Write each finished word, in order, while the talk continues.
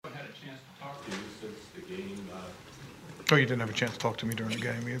Oh, you didn't have a chance to talk to me during the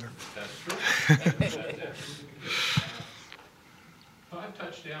game either. That's true. That's absolutely true. 5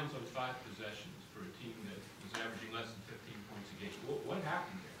 touchdowns on 5 possessions for a team that was averaging less than 15 points a game. What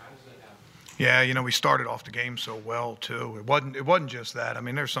happened there? How does that happen? Yeah, you know, we started off the game so well too. It wasn't just that. I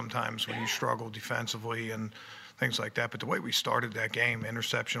mean, there's some times when you struggle defensively and things like that. But the way we started that game,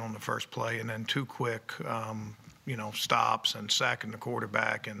 interception on the first play, and then 2 quick, stops and sacking the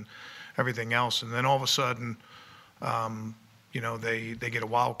quarterback and everything else, and then all of a sudden, they get a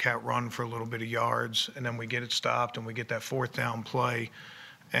wildcat run for a little bit of yards, and then we get it stopped, and we get that 4th down play,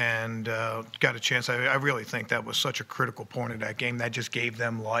 and got a chance. I really think that was such a critical point of that game. That just gave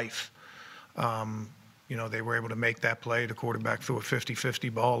them life. They were able to make that play. The quarterback threw a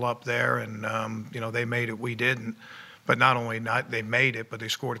 50-50 ball up there, and, they made it. We didn't. But not only they made it, but they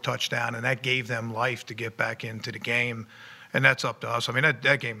scored a touchdown, and that gave them life to get back into the game. And that's up to us. I mean,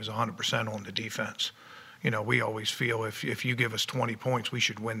 that game is 100% on the defense. We always feel if you give us 20 points, we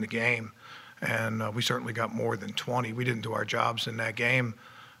should win the game. And we certainly got more than 20. We didn't do our jobs in that game.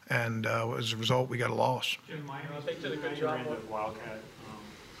 And as a result, we got a loss. Jim, Miami, they did a good job. Ran the Wildcat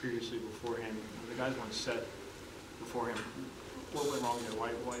previously beforehand. The guys weren't set beforehand. What went wrong there? Why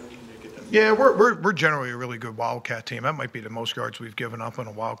didn't they get that? Yeah, we're generally a really good Wildcat team. That might be the most yards we've given up on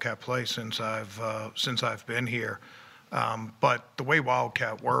a Wildcat play since I've been here. But the way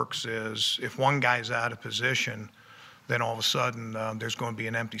Wildcat works is if one guy's out of position, then all of a sudden there's going to be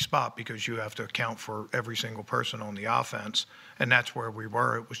an empty spot because you have to account for every single person on the offense. And that's where we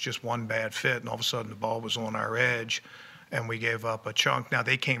were. It was just one bad fit, and all of a sudden the ball was on our edge, and we gave up a chunk. Now,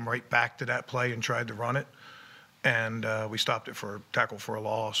 they came right back to that play and tried to run it, and we stopped it for a tackle for a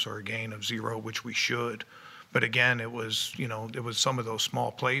loss or a gain of 0, which we should. But again, it was some of those small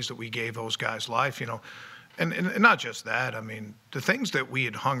plays that we gave those guys life, And not just that. I mean, the things that we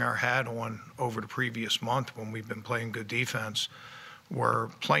had hung our hat on over the previous month when we've been playing good defense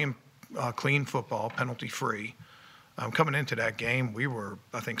were playing clean football, penalty-free. Coming into that game, we were,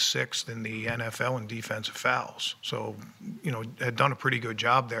 I think, 6th in the NFL in defensive fouls. So, had done a pretty good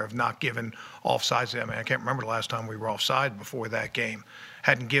job there of not giving offsides. I mean, I can't remember the last time we were offside before that game.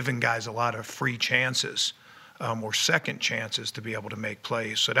 Hadn't given guys a lot of free chances. Or second chances to be able to make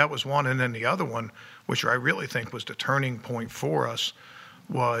plays. So that was one. And then the other one, which I really think was the turning point for us,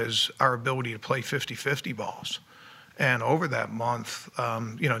 was our ability to play 50-50 balls. And over that month,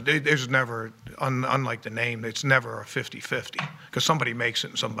 there's never, unlike the name, it's never a 50-50 because somebody makes it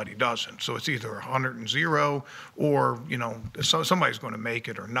and somebody doesn't. So it's either 100 and 0 or, somebody's going to make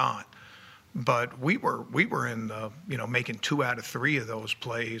it or not. But we were in the, making 2 out of 3 of those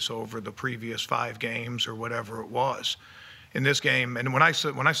plays over the previous 5 games or whatever it was. In this game, and when I say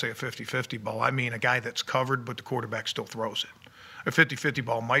a 50-50 ball, I mean a guy that's covered but the quarterback still throws it. A 50-50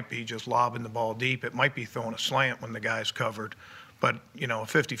 ball might be just lobbing the ball deep. It might be throwing a slant when the guy's covered. But, a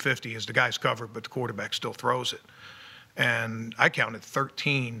 50-50 is the guy's covered but the quarterback still throws it. And I counted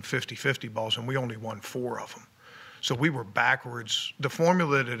 13 50-50 balls, and we only won 4 of them. So we were backwards. The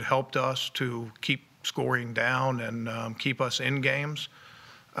formula that had helped us to keep scoring down and keep us in games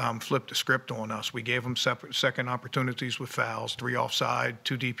flipped the script on us. We gave them second opportunities with fouls, 3 offside,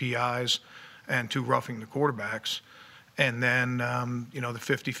 2 DPIs, and 2 roughing the quarterbacks. And then, the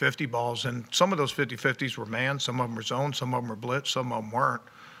 50-50 balls. And some of those 50-50s were man, some of them were zone, some of them were blitz, some of them weren't.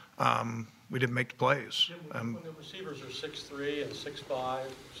 We didn't make the plays. When the receivers are 6'3" and 6'5",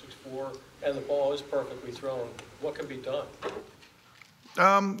 6'4", and the ball is perfectly thrown, what can be done?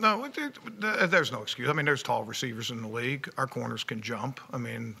 No, there's no excuse. I mean, there's tall receivers in the league. Our corners can jump.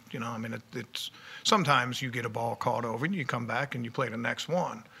 It's sometimes you get a ball caught over and you come back and you play the next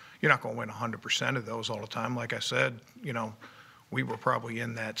one. You're not going to win 100% of those all the time. Like I said, we were probably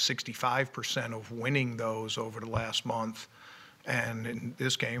in that 65% of winning those over the last month. And in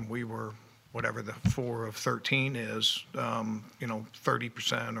this game, we were whatever the 4 of 13 is,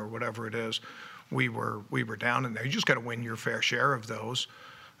 30% or whatever it is. We were down in there. You just got to win your fair share of those,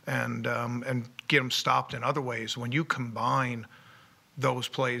 and get them stopped in other ways. When you combine those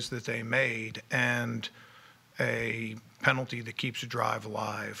plays that they made and a penalty that keeps a drive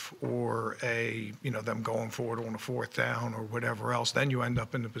alive, or them going forward on a 4th down or whatever else, then you end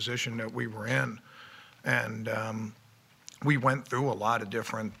up in the position that we were in, and we went through a lot of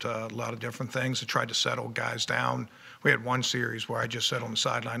different things to try to settle guys down. We had one series where I just said on the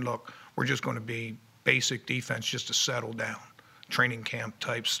sideline, look, we're just going to be basic defense just to settle down, training camp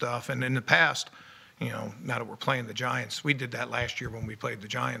type stuff. And in the past, now that we're playing the Giants, we did that last year when we played the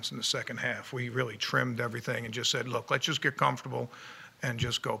Giants in the second half. We really trimmed everything and just said, look, let's just get comfortable and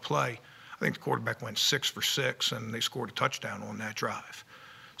just go play. I think the quarterback went 6 for 6, and they scored a touchdown on that drive.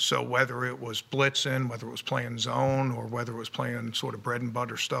 So whether it was blitzing, whether it was playing zone, or whether it was playing sort of bread and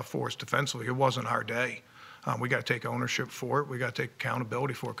butter stuff for us defensively, it wasn't our day. We got to take ownership for it. We got to take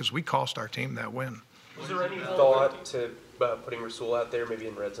accountability for it because we cost our team that win. Was there any thought to putting Rasul out there, maybe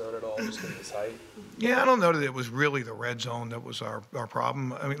in red zone at all, just because of his height? Yeah, I don't know that it was really the red zone that was our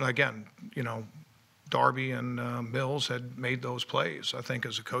problem. I mean, again, Darby and Mills had made those plays. I think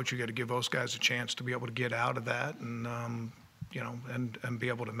as a coach, you got to give those guys a chance to be able to get out of that and, and be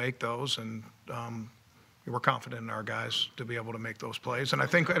able to make those. And we're confident in our guys to be able to make those plays. And I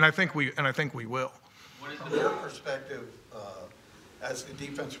think we will. From your perspective, as the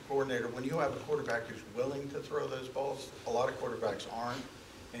defensive coordinator, when you have a quarterback who's willing to throw those balls, a lot of quarterbacks aren't,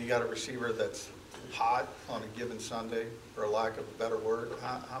 and you got a receiver that's hot on a given Sunday, for lack of a better word,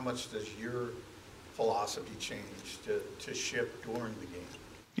 how much does your philosophy change to shift during the game?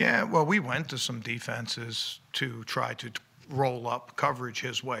 Yeah, well, we went to some defenses to try to roll up coverage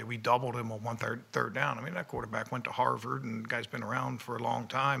his way. We doubled him on third down. I mean, that quarterback went to Harvard, and the guy's been around for a long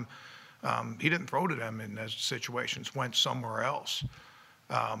time. He didn't throw to them in those situations, went somewhere else.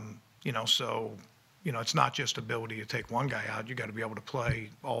 So, it's not just ability to take one guy out. You got to be able to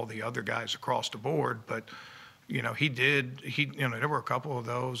play all the other guys across the board. But, there were a couple of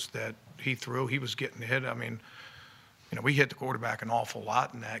those that he threw. He was getting hit. I mean, we hit the quarterback an awful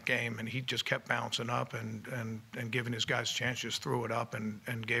lot in that game, and he just kept bouncing up and giving his guys a chance, just threw it up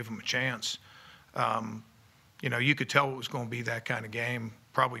and gave them a chance. You could tell it was going to be that kind of game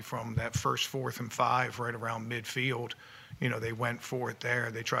probably from that first 4th and 5 right around midfield. They went for it there.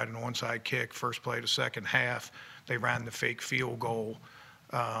 They tried an onside kick, first play of the second half. They ran the fake field goal.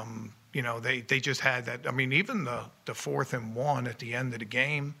 They just had that. I mean, even the 4th and 1 at the end of the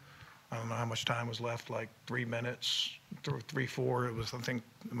game, I don't know how much time was left, like 3 minutes, 3-4. It was, I think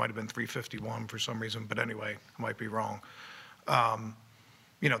it might have been 3:51 for some reason, but anyway, I might be wrong.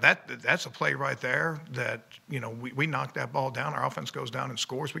 That's a play right there that, we knock that ball down. Our offense goes down and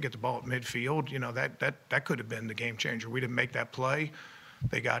scores. We get the ball at midfield. That could have been the game changer. We didn't make that play.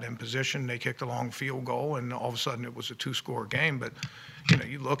 They got in position. They kicked a long field goal, and all of a sudden it was a 2-score game. But,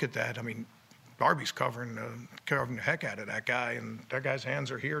 you look at that. I mean, Darby's covering the heck out of that guy, and that guy's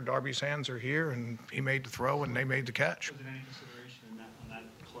hands are here. Darby's hands are here, and he made the throw, and they made the catch. Was there any consideration on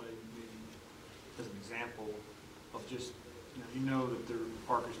that play, maybe as an example of just, that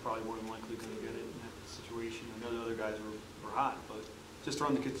Parker's probably more than likely going to get it in that situation. I know the other guys were hot, but just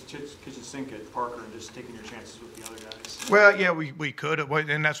throwing the kitchen sink at Parker and just taking your chances with the other guys. Well, yeah, we could have,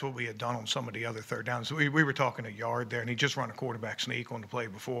 and that's what we had done on some of the other third downs. We were talking a yard there, and he just run a quarterback sneak on the play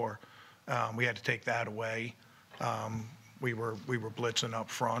before. We had to take that away. We were blitzing up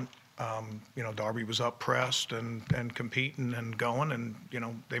front. Darby was up pressed and competing and going, and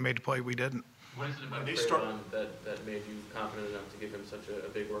they made the play we didn't. What is it about Trayvon that made you confident enough to give him such a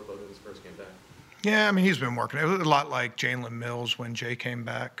big workload in his first game back? Yeah, I mean, he's been working. It was a lot like Jalen Mills when Jay came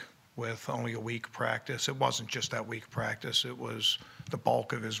back with only a week of practice. It wasn't just that week of practice. It was the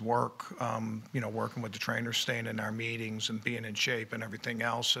bulk of his work, working with the trainers, staying in our meetings and being in shape and everything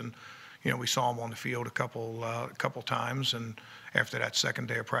else. And, we saw him on the field a couple times. And after that second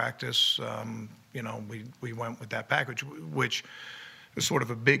day of practice, we went with that package, which is sort of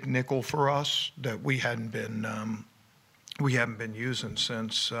a big nickel for us that we haven't been using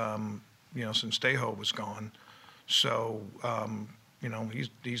since since Tejo was gone. So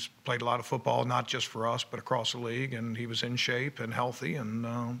he's played a lot of football, not just for us but across the league, and he was in shape and healthy,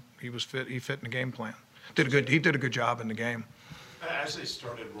 and he was fit. He fit in the game plan. He did a good job in the game. As they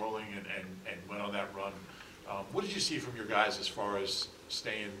started rolling and went on that run, what did you see from your guys as far as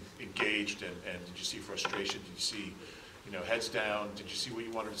staying engaged, and did you see frustration? Did you see heads down? Did you see what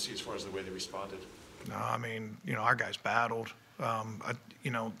you wanted to see as far as the way they responded? No, I mean, our guys battled. There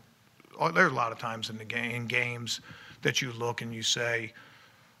are a lot of times in the games that you look and you say,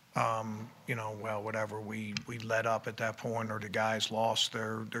 well, whatever, we let up at that point, or the guys lost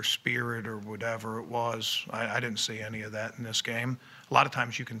their spirit or whatever it was. I didn't see any of that in this game. A lot of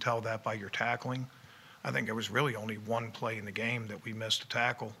times you can tell that by your tackling. I think there was really only one play in the game that we missed a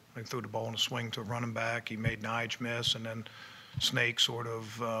tackle. They threw the ball in a swing to a running back. He made Nige miss, and then Snake sort of,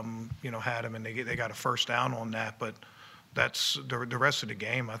 had him, and they got a first down on that. But that's the rest of the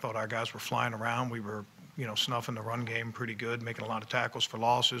game. I thought our guys were flying around. We were, snuffing the run game pretty good, making a lot of tackles for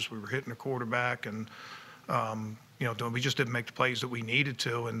losses. We were hitting the quarterback, and, we just didn't make the plays that we needed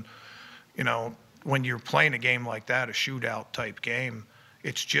to. And, when you're playing a game like that, a shootout type game,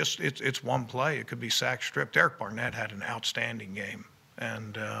 it's one play. It could be sack strip. Derek Barnett had an outstanding game.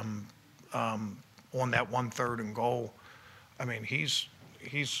 And on that 1 3rd and goal, I mean, he's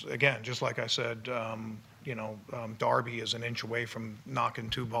again, just like I said, Darby is an inch away from knocking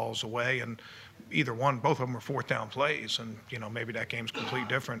 2 balls away, and both of them are fourth down plays, and, maybe that game's completely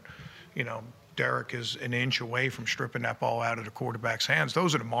different. Derek is an inch away from stripping that ball out of the quarterback's hands.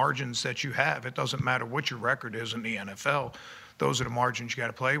 Those are the margins that you have. It doesn't matter what your record is in the NFL. Those are the margins you got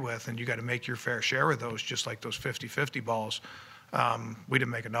to play with, and you got to make your fair share of those, just like those 50-50 balls. We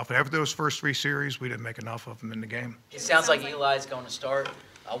didn't make enough. After those first 3 series, we didn't make enough of them in the game. It sounds like Eli's going to start.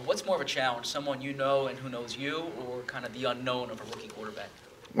 What's more of a challenge, someone you know and who knows you, or kind of the unknown of a rookie quarterback?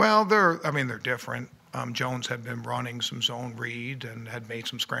 Well, they're different. Jones had been running some zone read and had made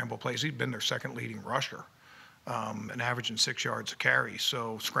some scramble plays. He'd been their second leading rusher, and averaging 6 yards a carry.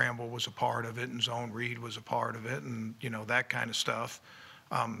 So scramble was a part of it, and zone read was a part of it, and that kind of stuff.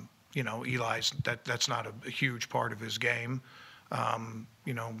 Eli's that's not a huge part of his game.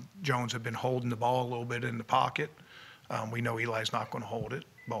 Jones had been holding the ball a little bit in the pocket. We know Eli's not going to hold it.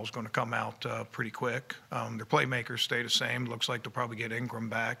 Ball's going to come out pretty quick. Their playmakers stay the same. Looks like they'll probably get Ingram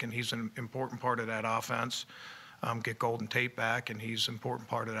back, and he's an important part of that offense. Get Golden Tate back, and he's an important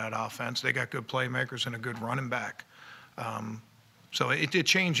part of that offense. They got good playmakers and a good running back. So it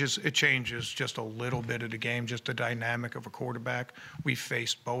changes just a little bit of the game, just the dynamic of a quarterback. We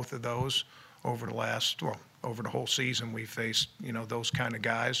faced both of those over the whole season. We faced, those kind of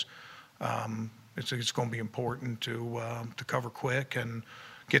guys. It's going to be important to cover quick and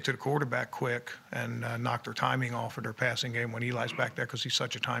get to the quarterback quick and knock their timing off of their passing game when Eli's back there, because he's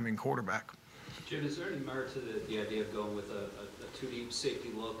such a timing quarterback. Jim, is there any merit to the idea of going with a two-deep safety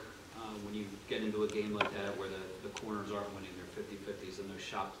look when you get into a game like that where the corners aren't winning their 50-50s and those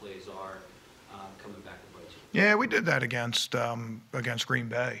shot plays are coming back to bite you? Yeah, we did that against Green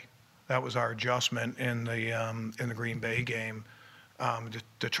Bay. That was our adjustment in the Green Bay game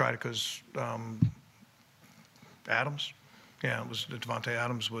to try to, because Adams, it was Devontae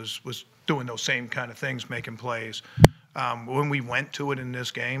Adams was doing those same kind of things, making plays. When we went to it in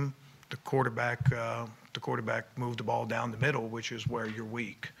this game, the quarterback moved the ball down the middle, which is where you're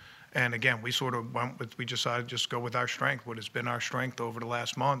weak. And again, we decided to just go with our strength. What has been our strength over the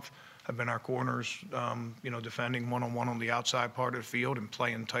last month have been our corners, defending one-on-one on the outside part of the field and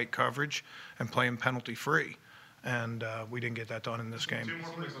playing tight coverage and playing penalty-free. And we didn't get that done in this game. It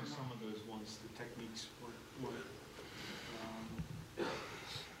seems like on some of those ones, the techniques were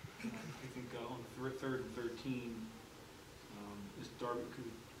I think on 3rd and 13, is Darby.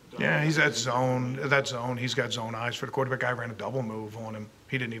 Yeah, he's that zone. He's got zone eyes for the quarterback. I ran a double move on him.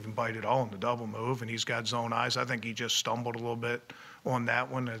 He didn't even bite at all in the double move, and he's got zone eyes. I think he just stumbled a little bit on that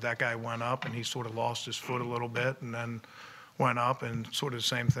one. That guy went up, and he sort of lost his foot a little bit, and then went up. And sort of the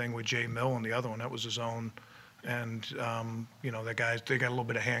same thing with Jay Mill on the other one. That was his own. And they got a little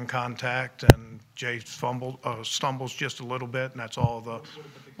bit of hand contact, and Jay stumbles just a little bit, and that's all the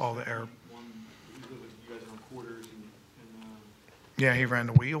error. You guys are on quarters and Yeah, he ran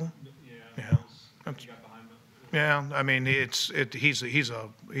the wheel. yeah. Yeah. You got behind them. Yeah, I mean, he's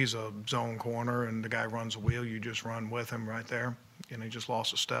a zone corner, and the guy runs a wheel. You just run with him right there, and he just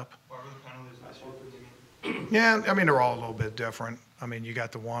lost a step. What were the penalties last year for the game? Yeah, I mean, they're all a little bit different. I mean, you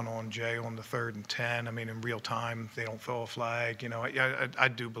got the one on Jay on the 3rd and 10. I mean, in real time, they don't throw a flag. I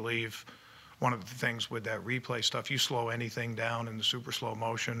do believe one of the things with that replay stuff, you slow anything down in the super slow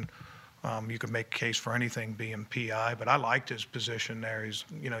motion, you can make a case for anything being PI. But I liked his position there. He's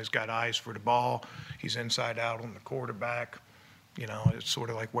got eyes for the ball. He's inside out on the quarterback. It's sort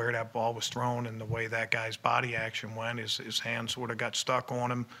of like where that ball was thrown and the way that guy's body action went. His hand sort of got stuck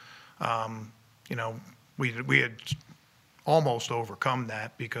on him. We had almost overcome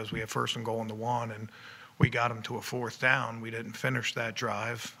that because we had 1st and goal on the 1, and we got him to a 4th down. We didn't finish that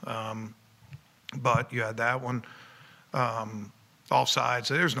drive, but you had that one. Offsides,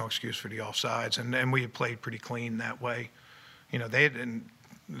 there's no excuse for the offsides, and we had played pretty clean that way.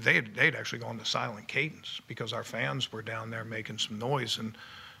 They'd actually gone to silent cadence because our fans were down there making some noise, and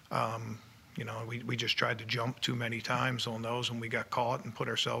we just tried to jump too many times on those, and we got caught and put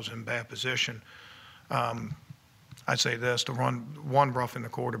ourselves in bad position. I'd say this, to run one roughing the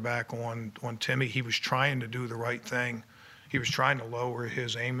quarterback on Timmy, he was trying to do the right thing. He was trying to lower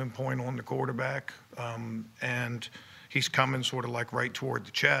his aiming point on the quarterback, and he's coming sort of like right toward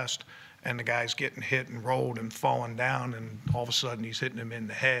the chest, and the guy's getting hit and rolled and falling down, and all of a sudden he's hitting him in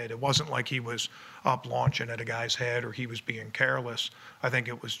the head. It wasn't like he was up launching at a guy's head or he was being careless. I think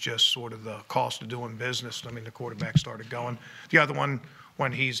it was just sort of the cost of doing business. I mean, the quarterback started going. The other one,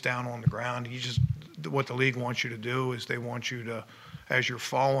 when he's down on the ground, what the league wants you to do is they want you to, as you're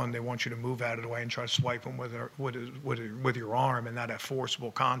falling, they want you to move out of the way and try to swipe him with your arm and not have forcible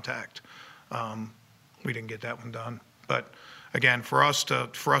contact. We didn't get that one done. But again, for us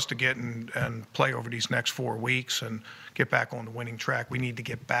to get and play over these next 4 weeks and get back on the winning track, we need to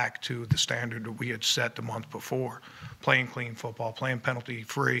get back to the standard that we had set the month before. Playing clean football, playing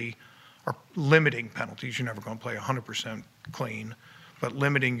penalty-free, or limiting penalties. You're never going to play 100% clean, but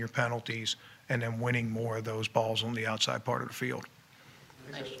limiting your penalties and then winning more of those balls on the outside part of the field.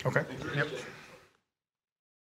 Thank you. Okay? Yep.